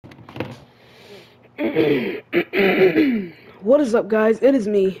What is up, guys? It is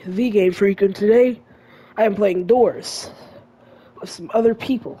me, the Game Freak, and today I am playing Doors with some other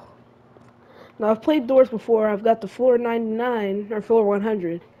people. Now, I've played Doors before. I've got the floor 99 or floor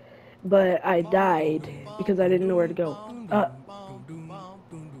 100, but I died because I didn't know where to go.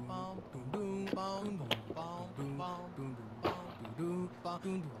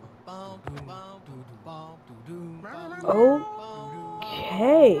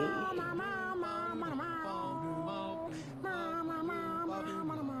 Okay.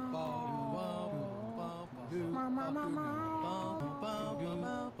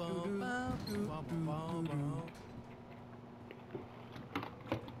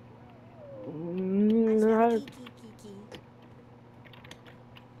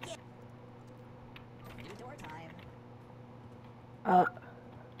 New door time. Uh,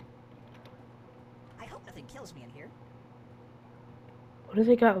 I hope nothing kills me in here. what do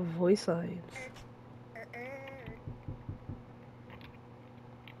they got voice lines?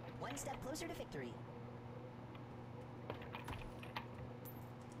 One step closer to victory.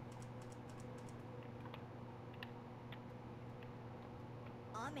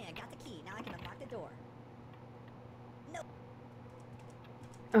 Aw man, got the key. Now I can unlock the door. No.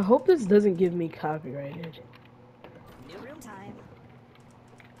 I hope this doesn't give me copyrighted. New room time.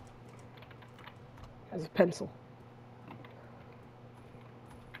 As a pencil.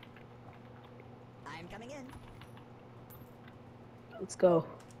 I'm coming in. Let's go.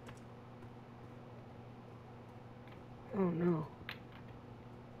 Oh no.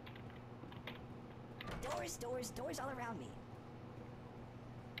 Doors, doors, doors all around me.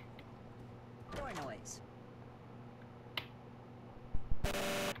 Door noise.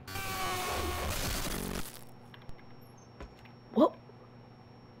 What?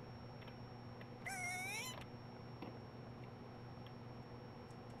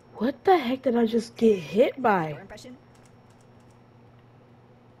 What the heck did I just get hit by? Door impression?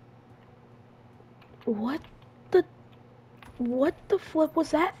 What the flip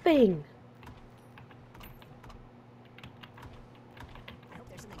was that thing? I hope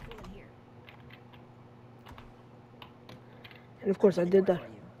there's something cool in here. And of course I Open the did door that.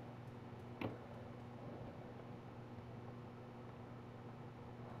 for you.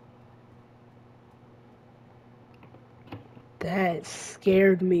 That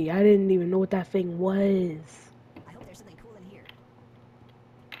scared me. I didn't even know what that thing was. I hope there's something cool in here.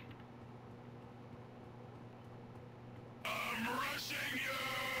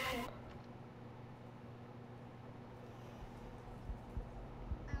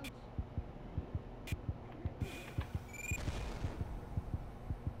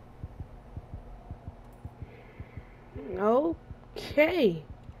 Okay.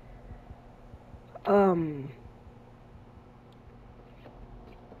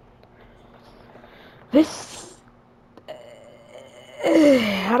 This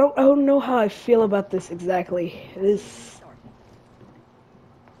I don't know how I feel about this exactly. This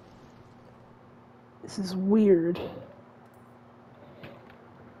is weird.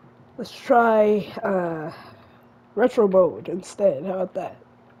 Let's try retro mode instead. How about that?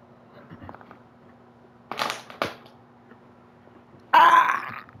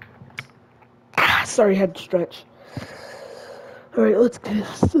 Sorry, I had to stretch. Alright, let's get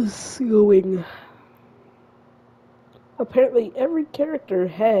this going. Apparently, every character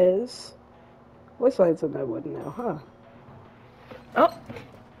has voice lines in that one now, huh?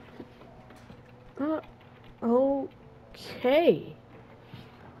 Okay.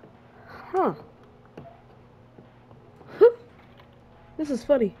 Huh. This is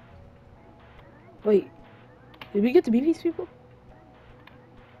funny. Wait, did we get to meet these people?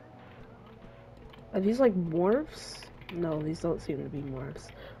 Are these like morphs? No, these don't seem to be morphs.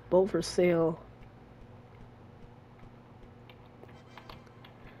 Boat for sale.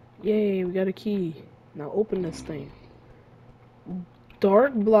 Yay, we got a key. Now open this thing.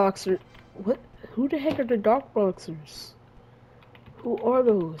 Dark blocks are... What? Who the heck are the dark boxers? Who are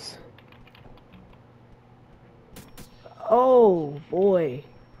those? Oh, boy.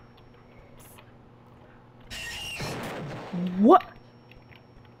 What?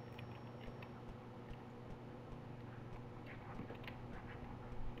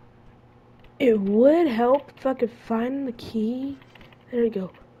 It would help if I could find the key. There we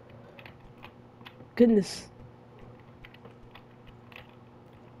go. Goodness.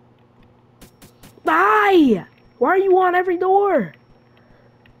 Die! Why are you on every door?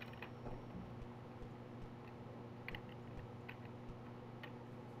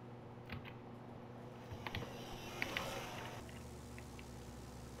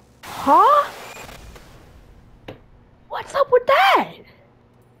 Huh? What's up with that?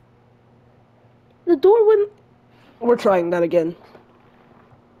 The door wouldn't... We're trying that again.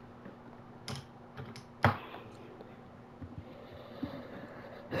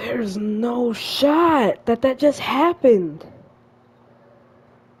 There's no shot that just happened.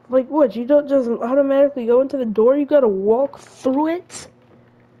 Like what? You don't just automatically go into the door? You gotta walk through it?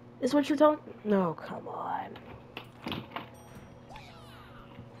 Is what you're telling? No, come on.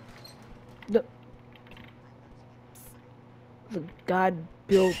 The God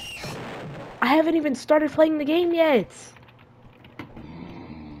built... I haven't even started playing the game yet.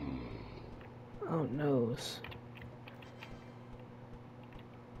 Oh, noes.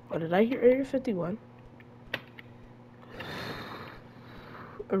 Oh, did I hear Area 51?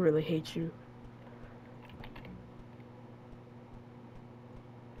 I really hate you.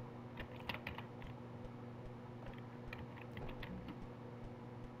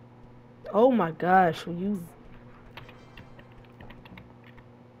 Oh my gosh, will you...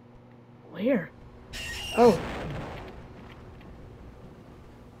 Where? Oh.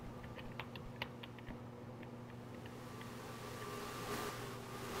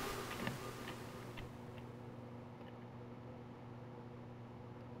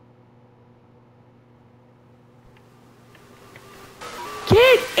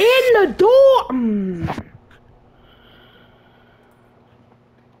 Get in the door!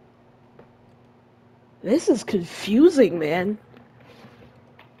 This is confusing, man.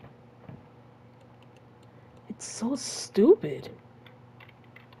 It's so stupid.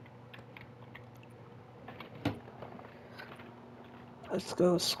 Let's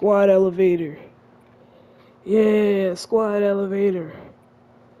go, squad elevator. Yeah, squad elevator.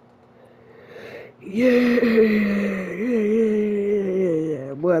 Yeah,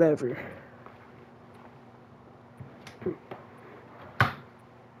 whatever.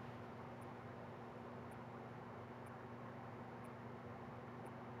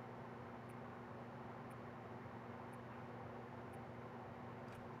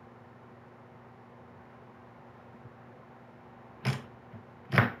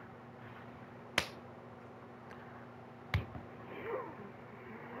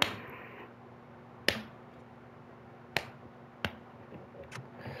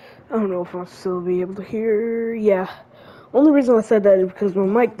 I don't know if I'll still be able to hear. Yeah. Only reason I said that is because my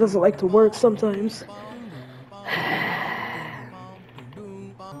mic doesn't like to work sometimes.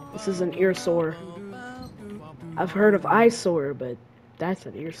 This is an ear sore. I've heard of eyesore, but that's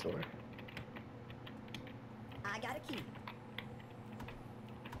an ear sore. I got a key.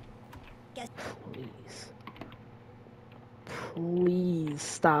 Guess Please. Please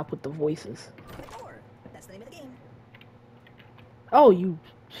stop with the voices. the door. That's the name of the game. Oh, you...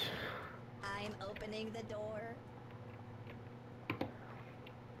 I'm opening the door.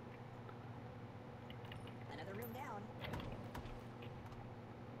 Another room down.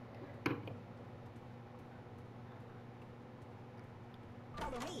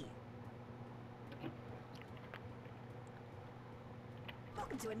 Follow me.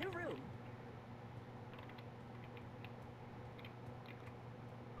 Welcome to a new room.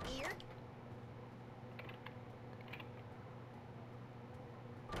 Ear.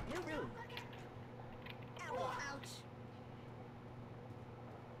 New room. Ow, ouch.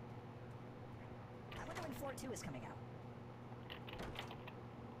 I wonder when floor 2 is coming out.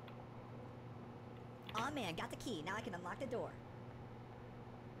 Aw man, got the key. Now I can unlock the door.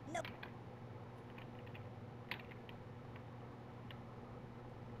 Nope.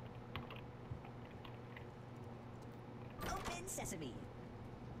 Open sesame.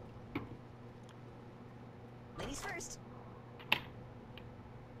 Ladies first.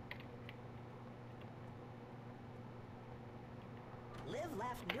 Live,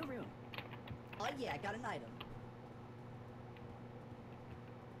 laugh, new room. Oh yeah, I got an item.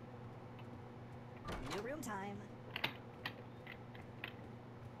 New room time.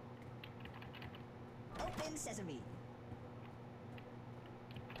 Open sesame.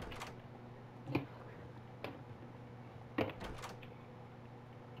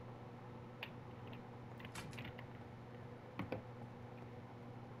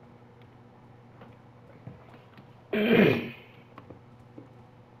 Come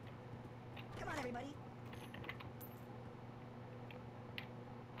on, everybody.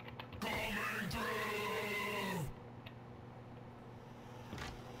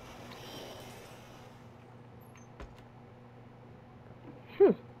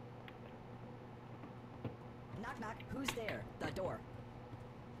 Knock, knock. Who's there? The door.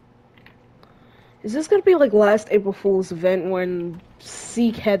 Is this gonna be like last April Fool's event when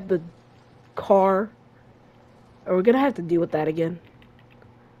Seek had the car? Are we gonna have to deal with that again?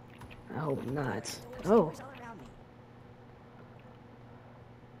 I hope not. Doors, Oh. doors all around me.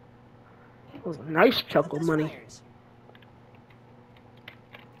 That was a nice chunk Put of those money. fires.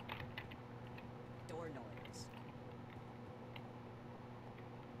 Door noise.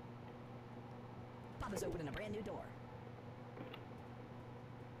 Papa's opening a brand new door.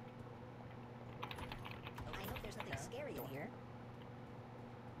 Oh, I hope there's nothing scary in here.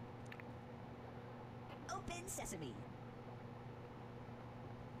 Open sesame.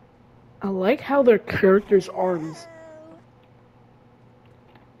 I like how their characters' arms.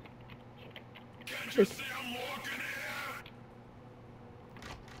 Just,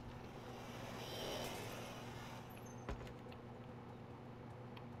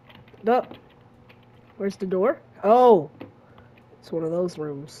 up. Where's the door? Oh, it's one of those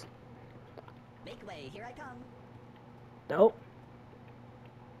rooms. Make way, here I come. Nope.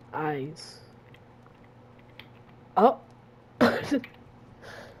 Eyes. Oh. I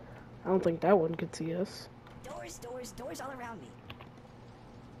don't think that one could see us. Doors, doors, doors all around me.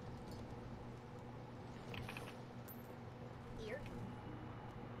 Ear.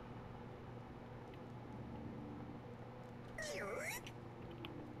 Ear.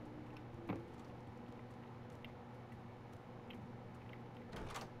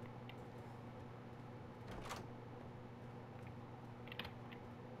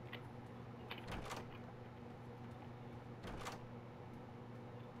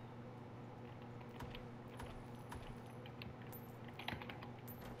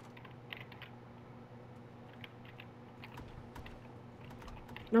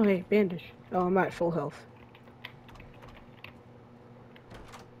 No, hey, bandage. Oh, I'm at full health.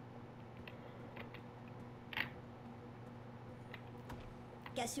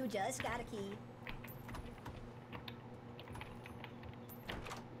 Guess who just got a key?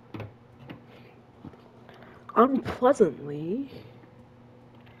 Unpleasantly,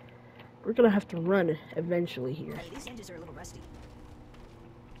 we're gonna have to run eventually here. Hey, these hinges are a little rusty.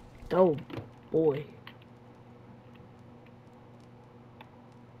 Oh, boy.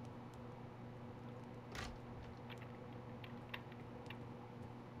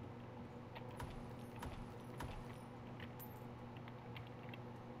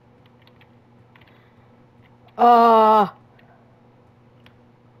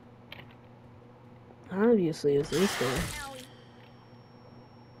 Obviously, it's this way. Owie.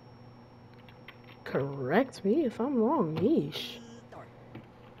 Correct me if I'm wrong, Niche. Door.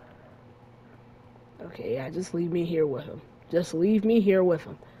 Okay, yeah, just leave me here with him. Just leave me here with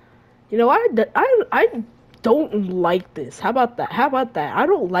him. You know, I don't like this. How about that? How about that? I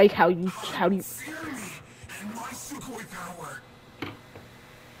don't like how you. Fear me and my sugoi power.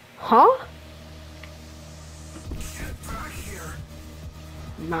 Huh? Get back here.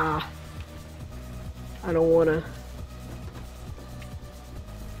 Nah. I don't wanna.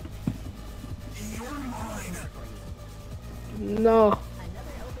 You're mine. No. Another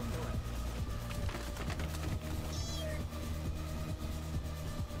open door.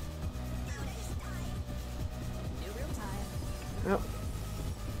 New room time. No.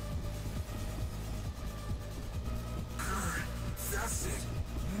 That's it.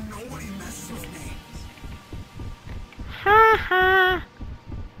 Nobody messes with me. Ha ha.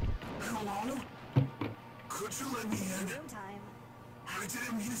 Hello? Could you let me in? Room time. I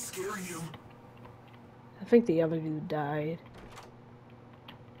didn't mean to scare you. I think the other dude died.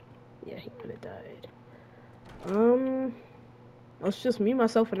 Yeah, he could have died. It's just me,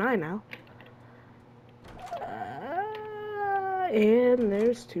 myself, and I now. And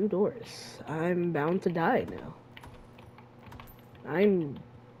there's 2 doors. I'm bound to die now. I'm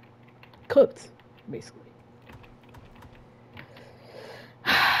cooked, basically.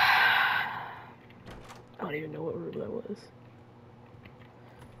 I don't even know what room that was.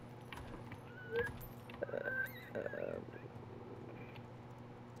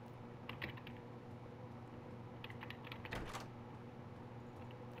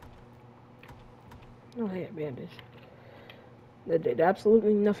 Oh, hey, a bandage. That did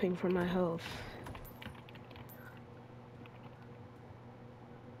absolutely nothing for my health.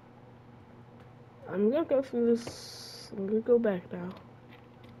 I'm gonna go through this. I'm gonna go back now.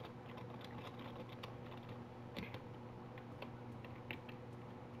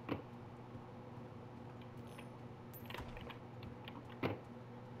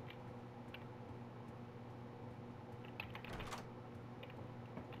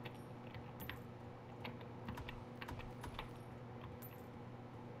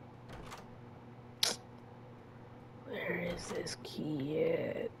 Where is this key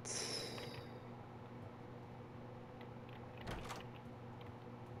at?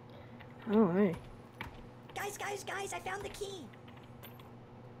 Oh, hey. Guys, guys, guys, I found the key.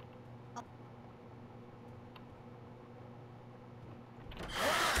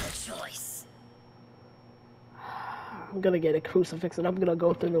 The choice. I'm gonna get a crucifix and I'm gonna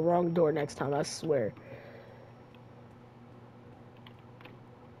go through the wrong door next time, I swear.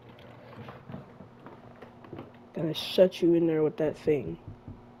 Gonna shut you in there with that thing.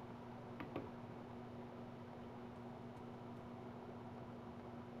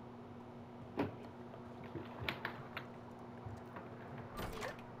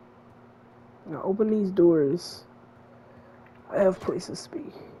 Now open these doors. I have places to be.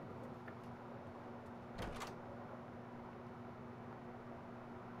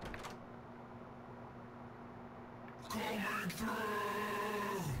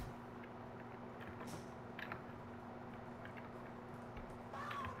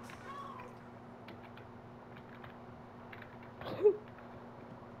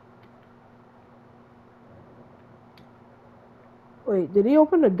 Wait, did he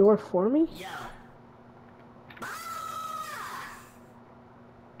open the door for me? Yeah.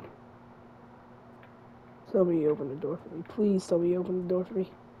 Tell me you opened the door for me. Please tell me you opened the door for me.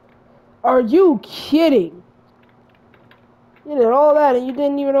 Are you kidding? You did all that and you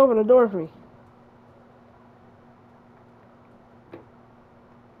didn't even open the door for me.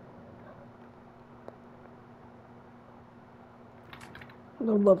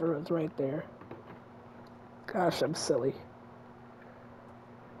 The lover is right there. Gosh, I'm silly.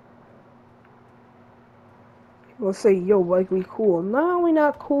 Let's say, yo, like we cool. No, we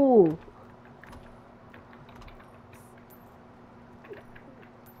not cool.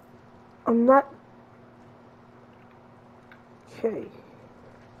 I'm not. Okay.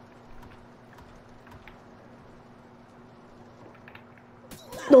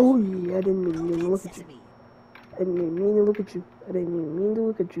 Oh, yeah, I didn't even mean to look at you. I didn't even mean to look at you. I didn't even mean to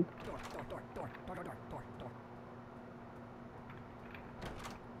look at you.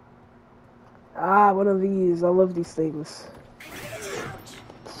 Ah, one of these. I love these things.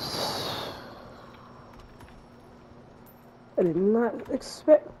 I did not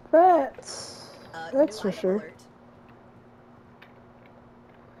expect that. That's for sure. Alert.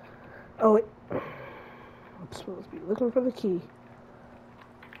 Oh, wait. I'm supposed to be looking for the key.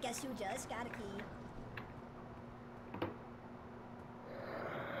 Guess who just got a key?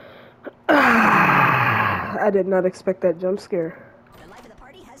 I did not expect that jump scare. The life of the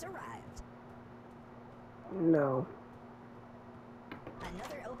party has arrived. No.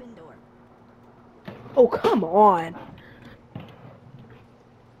 Another open door. Oh, come on.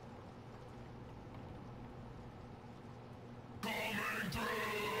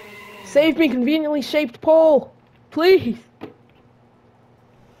 Save me, conveniently shaped pole. Please.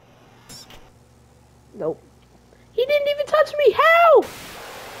 Nope. He didn't even touch me. How?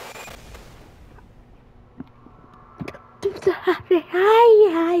 Hi,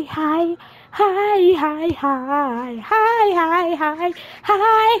 hi, hi. Hi, hi, hi. Hi, hi, hi.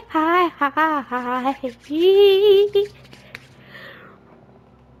 Hi, hi, hi.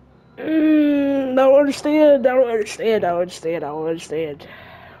 Don't understand. Don't understand. Don't understand. Don't understand.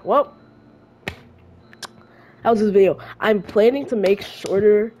 Well, that was this video. I'm planning to make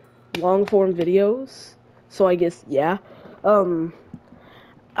shorter, long-form videos. So I guess, yeah.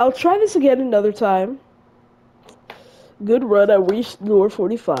 I'll try this again another time. Good run. I reached door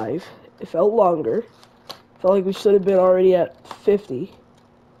 45. It felt longer. Felt like we should have been already at 50.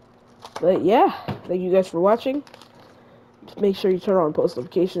 But yeah, thank you guys for watching. Just make sure you turn on post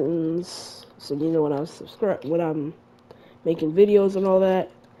notifications so you know when I'm making videos and all that.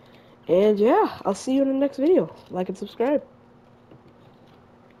 And yeah, I'll see you in the next video. Like and subscribe.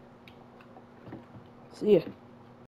 See ya.